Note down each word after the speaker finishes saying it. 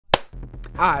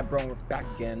Alright, bro, we're back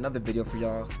again. Another video for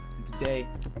y'all. And today,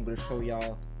 I'm going to show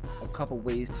y'all a couple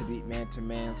ways to beat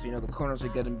man-to-man. So, you know, the corners are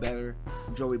getting better.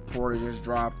 Joey Porter just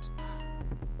dropped.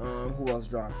 Who else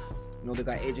dropped? You know, they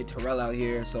got AJ Terrell out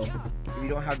here. So, if you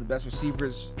don't have the best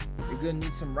receivers, you're going to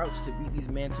need some routes to beat these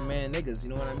man-to-man niggas. You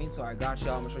know what I mean? So, I got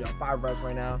y'all. I'm going to show y'all 5 routes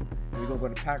right now. And we're going to go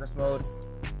into Packers mode.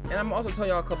 And I'm also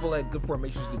telling y'all a couple, like, good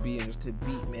formations to be in just to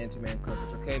beat man-to-man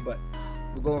coverage, okay? But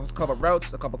we'll go over a couple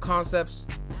routes, a couple concepts,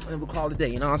 and we'll call it a day.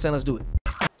 You know what I'm saying? Let's do it.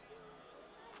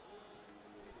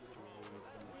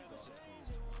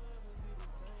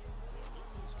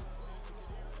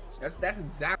 That's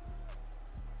exactly.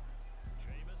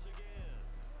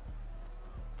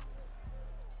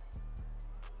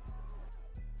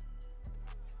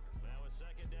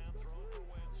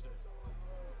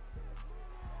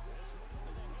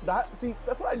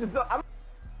 That's what I just done.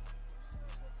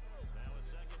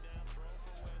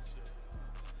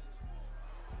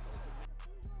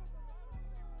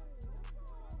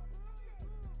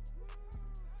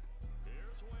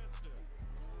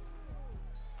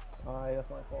 Alright, that's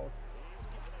my fault.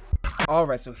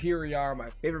 Alright, so here we are, my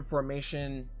favorite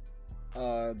formation.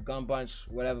 Gun bunch,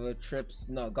 whatever, trips,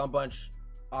 no, gun bunch,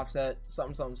 offset,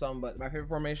 something, but my favorite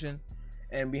formation.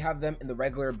 And we have them in the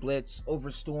regular blitz,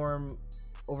 Overstorm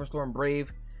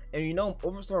Brave. And you know,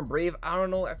 Overstorm Brave, I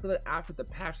don't know, I feel like after the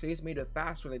patch, they just made it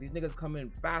faster. Like, these niggas come in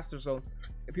faster. So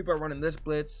if people are running this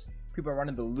blitz, people are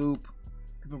running the loop,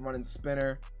 people are running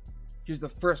spinner, here's the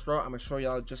first route I'm gonna show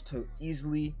y'all just to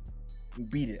easily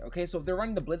beat it. Okay, so if they're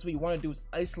running the blitz, what you want to do is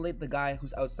isolate the guy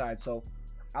who's outside. So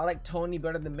I like Tony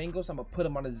better than Mingo, so I'm gonna put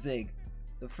him on a zig.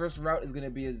 The first route is gonna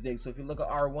be a zig. So if you look at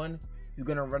R1, he's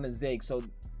gonna run a zig. So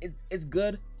it's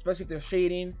good, especially if they're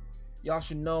shading. Y'all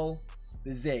should know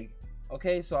the zig.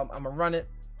 Okay, so I'm gonna run it.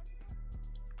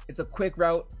 It's a quick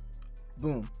route.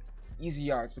 Boom, easy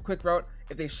yards. It's a quick route.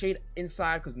 If they shade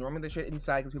inside, because normally they shade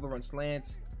inside because people run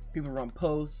slants, people run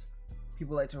posts,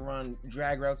 people like to run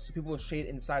drag routes, so people will shade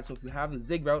inside. So if you have the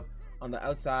zig route on the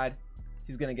outside,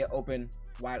 he's gonna get open,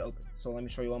 wide open. So let me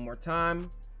show you one more time.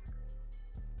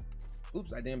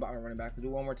 Oops, I didn't bother running back. We'll do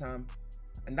one more time.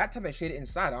 And that time they shaded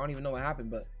inside. I don't even know what happened,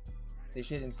 but they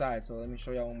shaded inside. So let me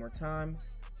show y'all one more time.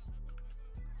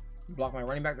 Block my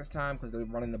running back this time because they're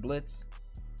running the blitz.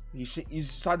 You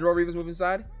saw Darrell Reeves move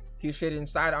inside. He shaded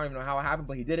inside. I don't even know how it happened,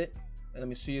 but he did it. And let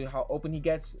me show you how open he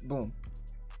gets. Boom.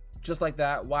 Just like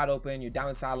that, wide open. You're down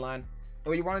the sideline. And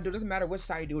what you want to do, doesn't matter which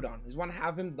side you do it on. You just want to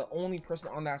have him the only person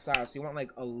on that side. So you want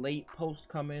like a late post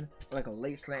come in, or like a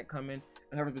late slant come in,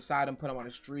 and whoever's beside him, put him on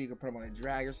a streak or put him on a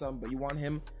drag or something. But you want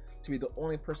him to be the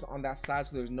only person on that side,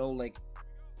 so there's no like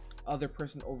other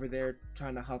person over there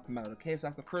trying to help him out. Okay, so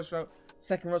that's the first route.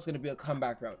 Second route is going to be a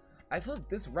comeback route. I feel like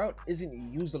this route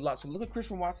isn't used a lot. So look at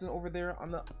Christian Watson over there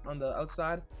on the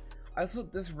outside. I feel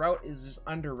like this route is just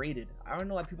underrated. I don't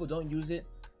know why people don't use it,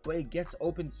 but it gets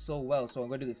open so well. So I'm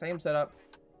going to do the same setup.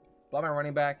 Block my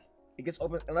running back. It gets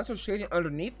open. Unless we're shading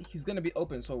underneath, he's going to be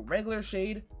open. So regular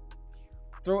shade,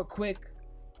 throw it quick.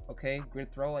 Okay,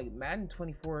 grid throw. Like Madden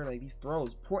 24, like these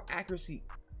throws, poor accuracy.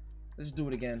 Let's do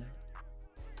it again.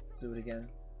 Do it again.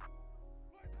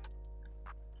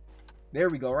 There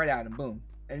we go, right at him, boom.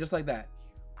 And just like that.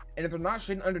 And if they're not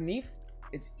shading underneath,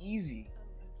 it's easy.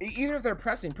 Even if they're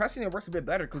pressing it works a bit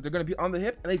better because they're going to be on the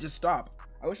hip and they just stop.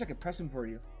 I wish I could press them for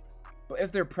you. But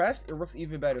if they're pressed, it works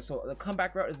even better. So the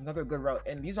comeback route is another good route.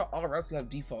 And these are all routes you have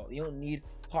default. You don't need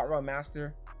hot route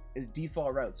master. It's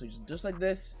default route. So just like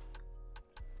this,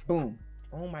 boom.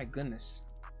 Oh my goodness.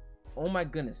 Oh my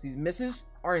goodness. These misses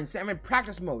are insane. I'm in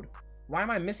practice mode. Why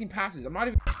am I missing passes? I'm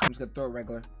just gonna throw it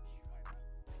regular.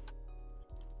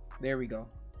 There we go.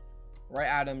 Right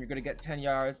at him. You're gonna get 10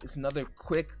 yards. It's another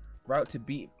quick route to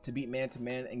beat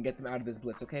man-to-man and get them out of this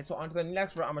blitz. Okay, so on to the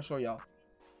next route I'm gonna show y'all.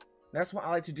 Next one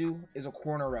I like to do is a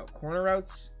corner route. Corner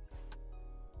routes,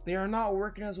 they are not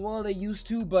working as well as they used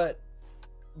to, but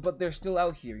they're still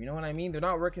out here. You know what I mean? They're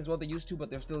not working as well as they used to, but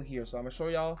they're still here. So I'm gonna show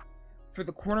y'all. For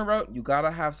the corner route, you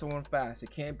gotta have someone fast. It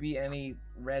can't be any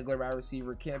regular wide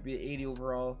receiver. It can't be an 80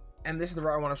 overall. And this is the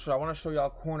route I want to show. I want to show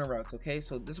y'all corner routes, okay?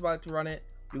 So this is why I like to run it.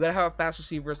 You gotta have a fast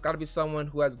receiver. It's gotta be someone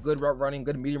who has good route running,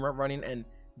 good medium route running, and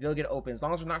they'll get open. As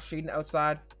long as they're not shading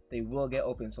outside, they will get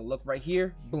open. So look right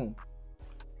here, boom.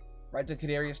 Right to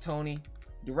Kadarius Toney.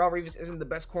 Darrell Reeves isn't the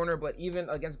best corner, but even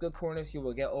against good corners, he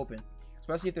will get open.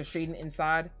 Especially if they're shading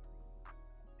inside,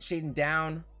 shading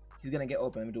down, he's gonna get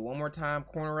open. Let me do one more time,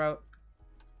 corner route.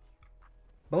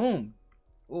 Boom.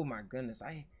 Oh my goodness.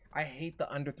 I hate the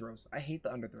underthrows. I hate the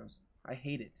underthrows. I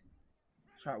hate it.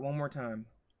 Try it one more time.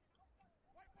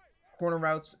 Corner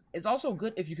routes. It's also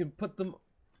good if you can put them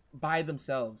by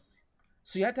themselves.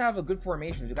 So you have to have a good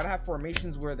formation. You gotta have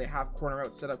formations where they have corner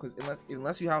routes set up, because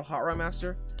unless you have Hot Route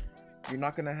Master, you're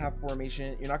not gonna have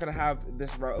formation. You're not gonna have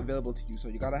this route available to you. So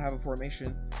you gotta have a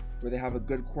formation where they have a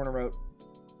good corner route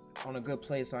on a good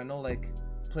play. So I know like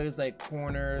plays like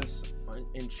corners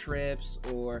in trips,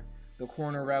 or the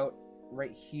corner route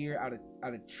right here out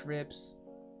of trips.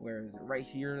 Where is it? Right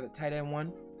here, the tight end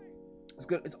one. It's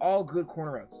good. It's all good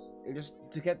corner routes. It just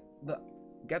to get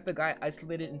the guy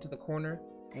isolated into the corner,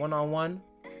 one-on-one.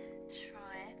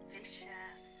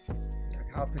 Yeah,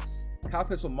 Kyle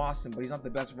Pitts with Mawson, but he's not the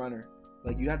best runner.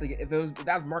 Like you have to get if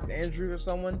that's Mark Andrews or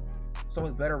someone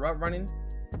with better route running,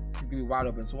 he's gonna be wide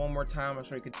open. So one more time, I'm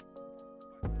sure you could.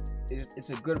 It's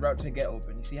a good route to get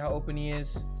open. You see how open he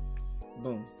is?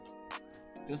 Boom.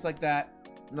 Just like that.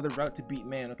 Another route to beat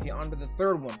man. Okay, on to the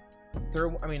third one.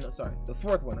 The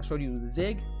fourth one. I showed you the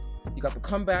zig. You got the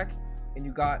comeback, and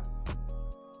you got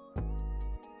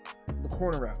the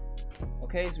corner route.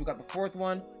 Okay, so we got the fourth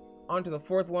one. On to the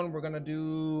fourth one, we're gonna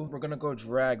go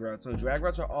drag route. So drag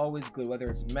routes are always good, whether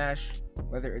it's mesh,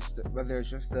 whether it's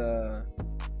just a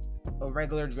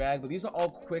regular drag. But these are all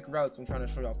quick routes. I'm trying to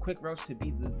show y'all quick routes to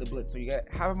beat the blitz. So you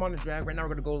have them on the drag. Right now, we're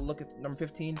gonna go look at number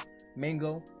 15,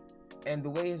 Mango. And the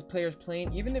way his players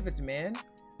playing, even if it's man,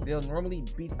 they'll normally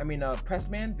beat. Press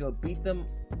man, they'll beat them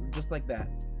just like that.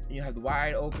 And you have the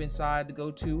wide open side to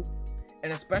go to,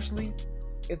 and especially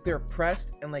if they're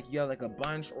pressed and like you have like a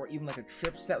bunch or even like a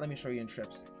trip set. Let me show you in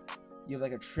trips. You have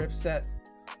like a trip set.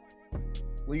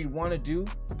 What you want to do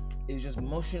is just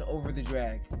motion over the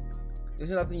drag. There's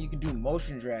nothing you can do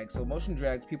motion drag. So motion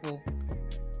drags,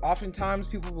 oftentimes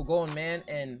people will go in man,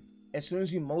 and as soon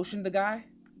as you motion the guy,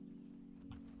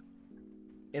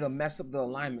 it'll mess up the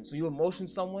alignment. So you'll motion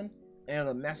someone and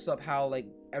it'll mess up how like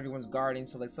everyone's guarding.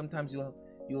 So like sometimes you'll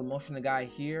motion the guy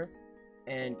here,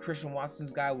 and Christian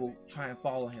Watson's guy will try and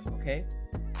follow him. Okay,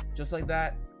 just like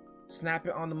that. Snap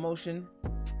it on the motion,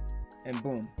 and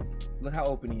boom, look how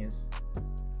open he is.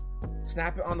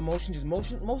 Snap it on the motion. Just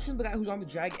motion the guy who's on the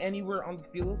drag anywhere on the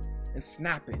field and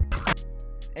snap it.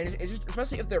 And it's just,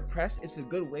 especially if they're pressed, it's a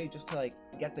good way just to like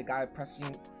get the guy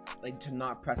pressing, like to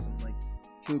not press him. Like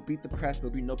he'll beat the press,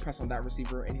 there'll be no press on that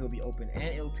receiver, and he'll be open. And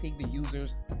it'll take the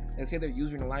users, and say they're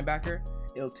using the linebacker,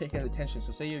 it'll take his attention.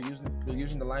 So say they're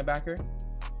using the linebacker,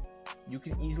 you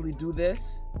can easily do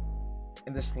this,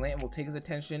 and the slant will take his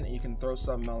attention, and you can throw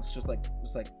something else just like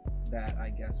that, I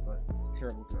guess, but it's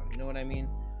terrible throw. You know what I mean?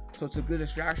 So it's a good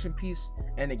distraction piece,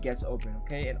 and it gets open.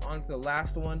 Okay, and on to the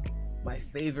last one, my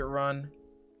favorite one.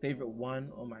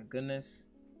 Oh my goodness.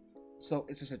 So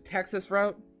it's just a Texas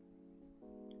route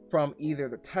from either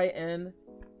the tight end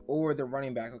or the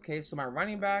running back. Okay, so my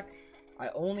running back, I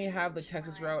only have the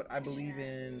Texas route, I believe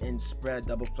in spread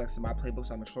double flex in my playbook.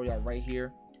 So I'm gonna show y'all right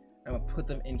here. I'm gonna put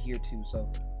them in here too. So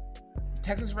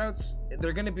Texas routes,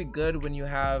 they're gonna be good when you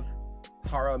have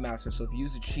Hot Route Master. So if you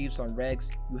use the Chiefs on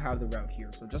regs, you have the route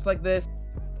here. So just like this,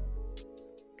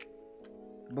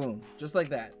 boom, just like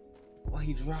that. Well,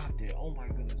 he dropped it. Oh my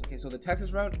goodness. Okay, so the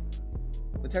Texas route,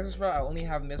 I only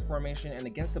have missed formation, and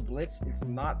against the blitz, it's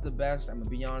not the best. I'm gonna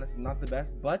be honest, it's not the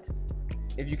best. But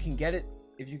if you can get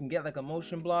like a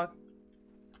motion block,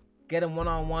 get him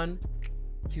one-on-one,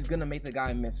 he's gonna make the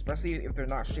guy miss, especially if they're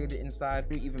not shaded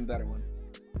inside. Even better one.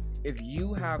 If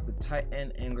you have the tight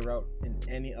end angle route in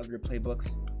any of your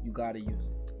playbooks, you gotta use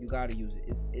it. You gotta use it.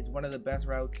 It's one of the best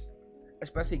routes,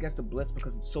 especially against the blitz,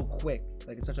 because it's so quick.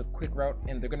 Like, it's such a quick route,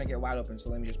 and they're gonna get wide open.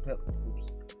 So let me just put,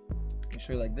 oops. Let me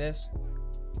show you like this.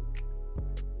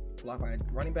 Block my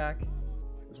running back.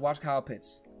 Let's watch Kyle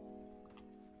Pitts.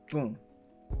 Boom.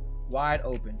 Wide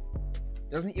open.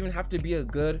 Doesn't even have to be a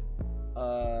good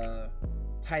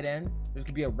tight end. This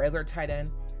could be a regular tight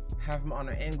end. Have him on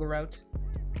an angle route.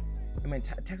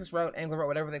 Texas route, angle route,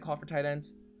 whatever they call for tight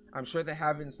ends. I'm sure they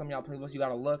have it in some of y'all playbooks. You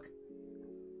gotta look.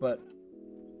 But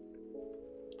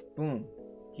boom,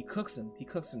 he cooks him.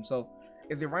 So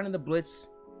if they're running the blitz,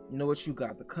 you know what you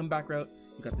got: the comeback route,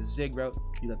 you got the zig route,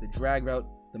 you got the drag route,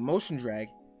 the motion drag,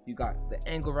 you got the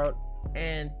angle route,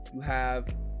 and you have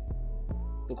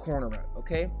the corner route.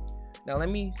 Okay, now let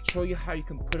me show you how you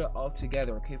can put it all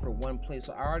together, okay, for one play.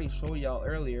 So I already showed y'all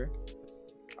earlier.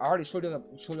 I already showed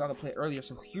y'all the play earlier.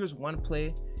 So here's one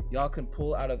play y'all can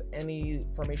pull out of any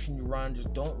formation you run.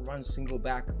 Just don't run single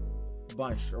back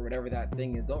bunch or whatever that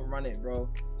thing is. Don't run it, bro.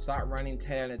 Stop running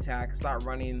 10 attack. Stop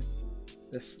running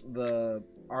the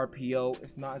RPO.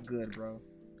 It's not good, bro.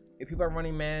 If people are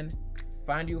running man,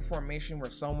 find you a formation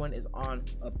where someone is on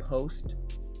a post,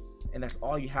 and that's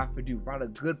all you have to do. Find a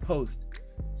good post.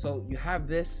 So you have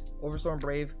this Overstorm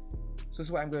Brave. So this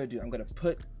is what I'm gonna do. I'm gonna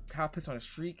put Kyle Pitts on a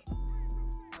streak,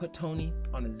 put Tony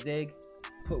on a zig,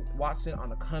 put Watson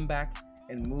on a comeback,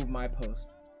 and move my post.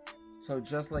 So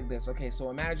just like this. Okay, so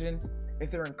imagine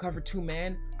if they're in cover 2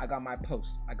 man, I got my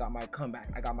post, I got my comeback,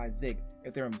 I got my zig.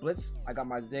 If they're in blitz, I got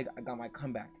my zig, I got my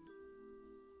comeback.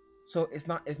 So it's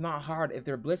not hard. If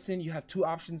they're blitzing, you have 2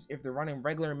 options. If they're running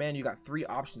regular man, you got 3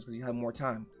 options because you have more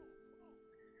time.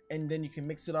 And then you can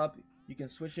mix it up, you can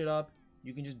switch it up,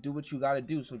 you can just do what you gotta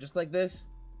do. So just like this,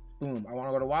 boom. I want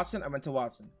to go to Watson, I went to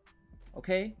Watson.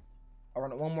 Okay, I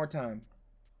run it one more time.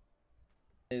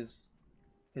 Is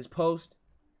his post,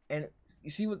 and you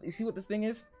see what this thing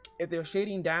is? If they're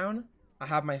shading down, I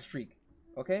have my streak.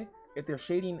 Okay, if they're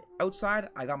shading outside,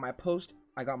 I got my post,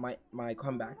 I got my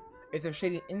comeback. If they're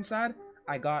shading inside,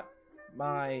 I got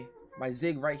my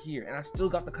zig right here, and I still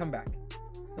got the comeback.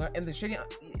 And the shading,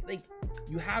 like,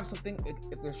 you have something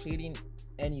if they're shading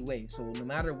anyway. So no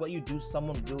matter what you do,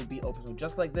 someone will be open. So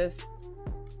just like this.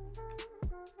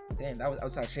 Damn, that was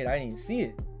outside shade. I didn't even see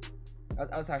it. That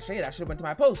was outside shade. I should have went to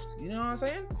my post. You know what I'm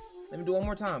saying? Let me do one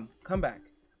more time. Comeback,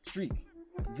 streak,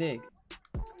 zig,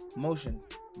 motion,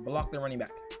 block the running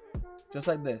back. Just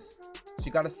like this. So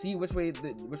you gotta see which way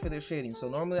they're shading. So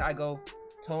normally I go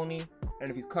Tony, and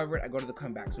if he's covered, I go to the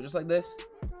comeback. So just like this,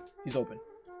 he's open.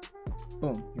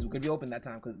 Boom, he's gonna be open that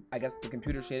time because I guess the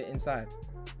computer shaded inside.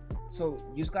 So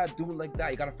you just gotta do it like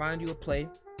that. You gotta find you a play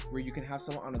where you can have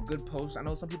someone on a good post. I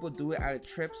know some people do it out of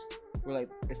trips where like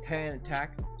it's tight end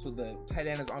attack, so the tight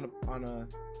end is on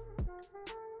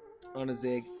a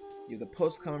zig. You have the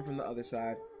post coming from the other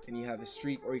side, and you have a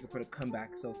streak, or you can put a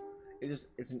comeback. So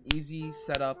it's an easy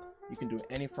setup. You can do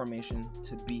any formation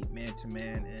to beat man to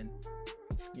man, and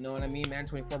you know what I mean. Man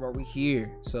 24, but we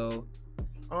here. So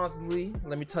honestly,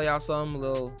 let me tell y'all something a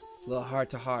little heart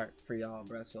to heart for y'all,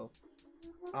 bruh. So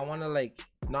I want to like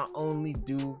not only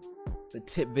do the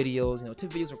tip videos, you know,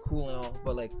 tip videos are cool and all,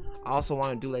 but like I also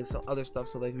want to do like some other stuff.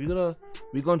 So like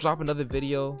we're gonna drop another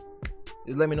video.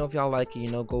 Just let me know if y'all like it,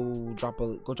 you know. Go drop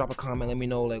a comment, let me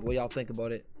know like what y'all think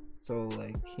about it. So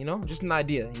like, you know, just an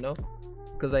idea, you know,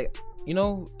 because like, you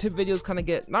know, tip videos kind of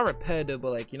get not repetitive,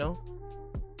 but like, you know,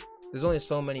 there's only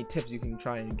so many tips you can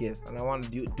try and give, and I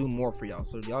want to do more for y'all.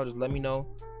 So y'all just let me know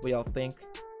what y'all think,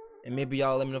 and maybe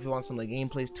y'all let me know if you want some like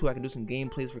gameplays too. I can do some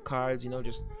gameplays for cards, you know,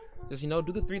 just you know,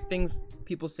 do the 3 things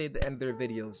people say at the end of their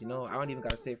videos. You know, I don't even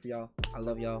gotta say it for y'all. I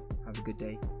love y'all. Have a good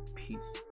day. Peace.